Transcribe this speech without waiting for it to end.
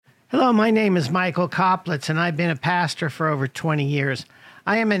Hello, my name is Michael Koplitz, and I've been a pastor for over 20 years.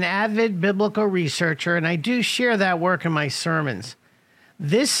 I am an avid biblical researcher, and I do share that work in my sermons.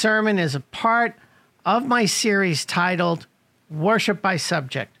 This sermon is a part of my series titled Worship by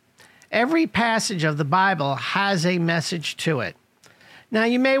Subject. Every passage of the Bible has a message to it. Now,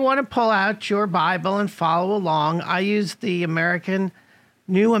 you may want to pull out your Bible and follow along. I use the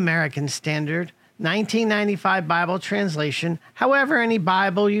New American Standard 1995 Bible translation. However, any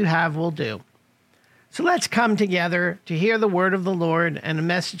Bible you have will do. So let's come together to hear the word of the Lord and a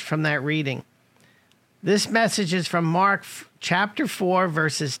message from that reading. This message is from Mark chapter 4,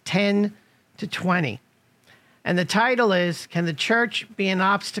 verses 10 to 20. And the title is, Can the Church Be an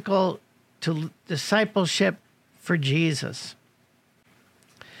Obstacle to Discipleship for Jesus?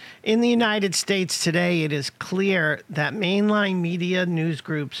 In the United States today, it is clear that mainline media news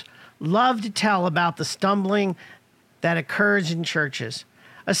groups love to tell about the stumbling that occurs in churches.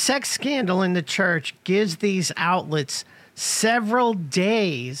 A sex scandal in the church gives these outlets several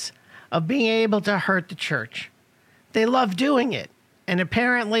days of being able to hurt the church. They love doing it, and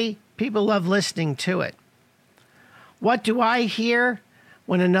apparently people love listening to it. What do I hear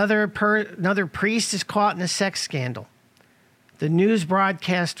when another priest is caught in a sex scandal? The news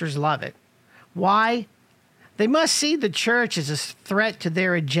broadcasters love it. Why? They must see the church as a threat to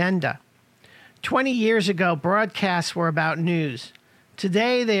their agenda. 20 years ago, broadcasts were about news.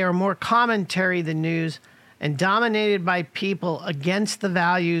 Today, they are more commentary than news and dominated by people against the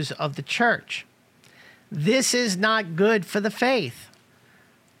values of the church. This is not good for the faith.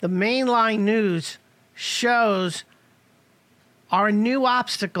 The mainline news shows are a new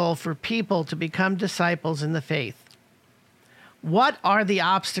obstacle for people to become disciples in the faith. What are the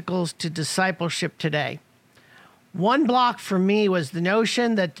obstacles to discipleship today? One block for me was the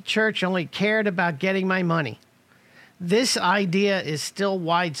notion that the church only cared about getting my money. This idea is still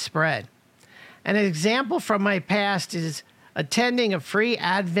widespread. An example from my past is attending a free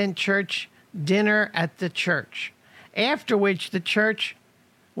Advent church dinner at the church, after which the church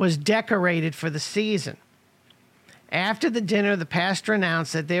was decorated for the season. After the dinner, the pastor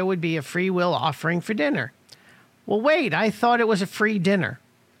announced that there would be a free will offering for dinner. Well, wait, I thought it was a free dinner.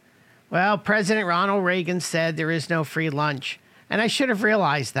 Well, President Ronald Reagan said there is no free lunch, and I should have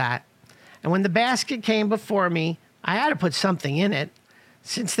realized that. And when the basket came before me, I had to put something in it.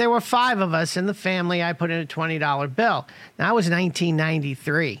 Since there were 5 of us in the family, I put in a $20 bill. That was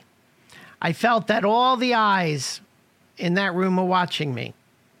 1993. I felt that all the eyes in that room were watching me.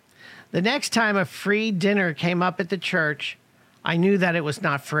 The next time a free dinner came up at the church, I knew that it was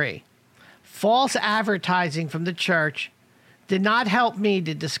not free. False advertising from the church did not help me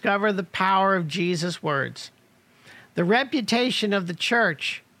to discover the power of Jesus' words. The reputation of the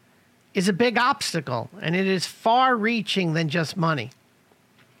church is a big obstacle, and it is far-reaching than just money.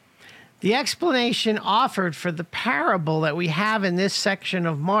 The explanation offered for the parable that we have in this section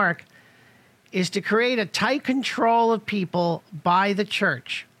of Mark is to create a tight control of people by the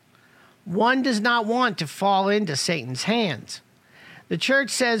church. One does not want to fall into Satan's hands. The church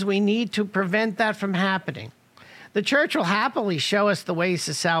says we need to prevent that from happening. The church will happily show us the ways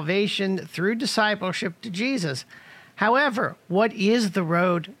to salvation through discipleship to Jesus. However, what is the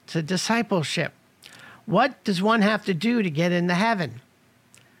road to discipleship? What does one have to do to get into heaven?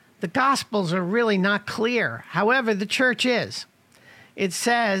 The Gospels are really not clear. However, the church is. It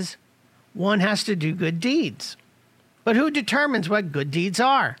says one has to do good deeds. But who determines what good deeds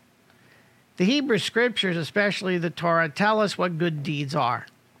are? The Hebrew Scriptures, especially the Torah, tell us what good deeds are.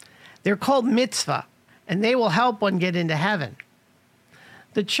 They're called mitzvah, and they will help one get into heaven.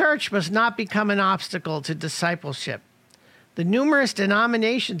 The church must not become an obstacle to discipleship. The numerous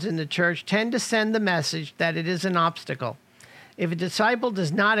denominations in the church tend to send the message that it is an obstacle. If a disciple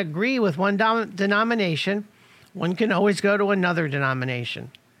does not agree with one denomination, one can always go to another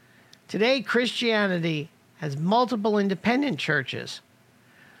denomination. Today, Christianity has multiple independent churches.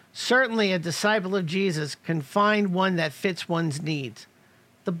 Certainly, a disciple of Jesus can find one that fits one's needs.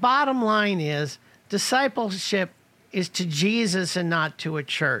 The bottom line is, discipleship is to Jesus and not to a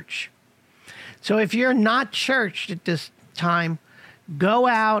church. So if you're not churched at this time, go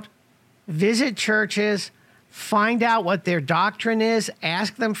out, visit churches, find out what their doctrine is,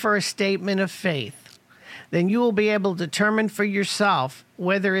 ask them for a statement of faith. Then you will be able to determine for yourself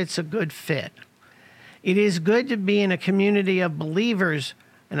whether it's a good fit. It is good to be in a community of believers,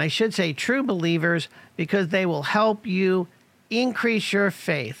 and I should say true believers, because they will help you increase your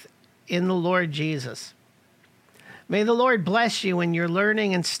faith in the Lord Jesus. May the Lord bless you in your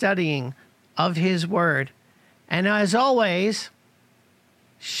learning and studying of His Word. And as always,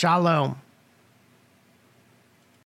 Shalom.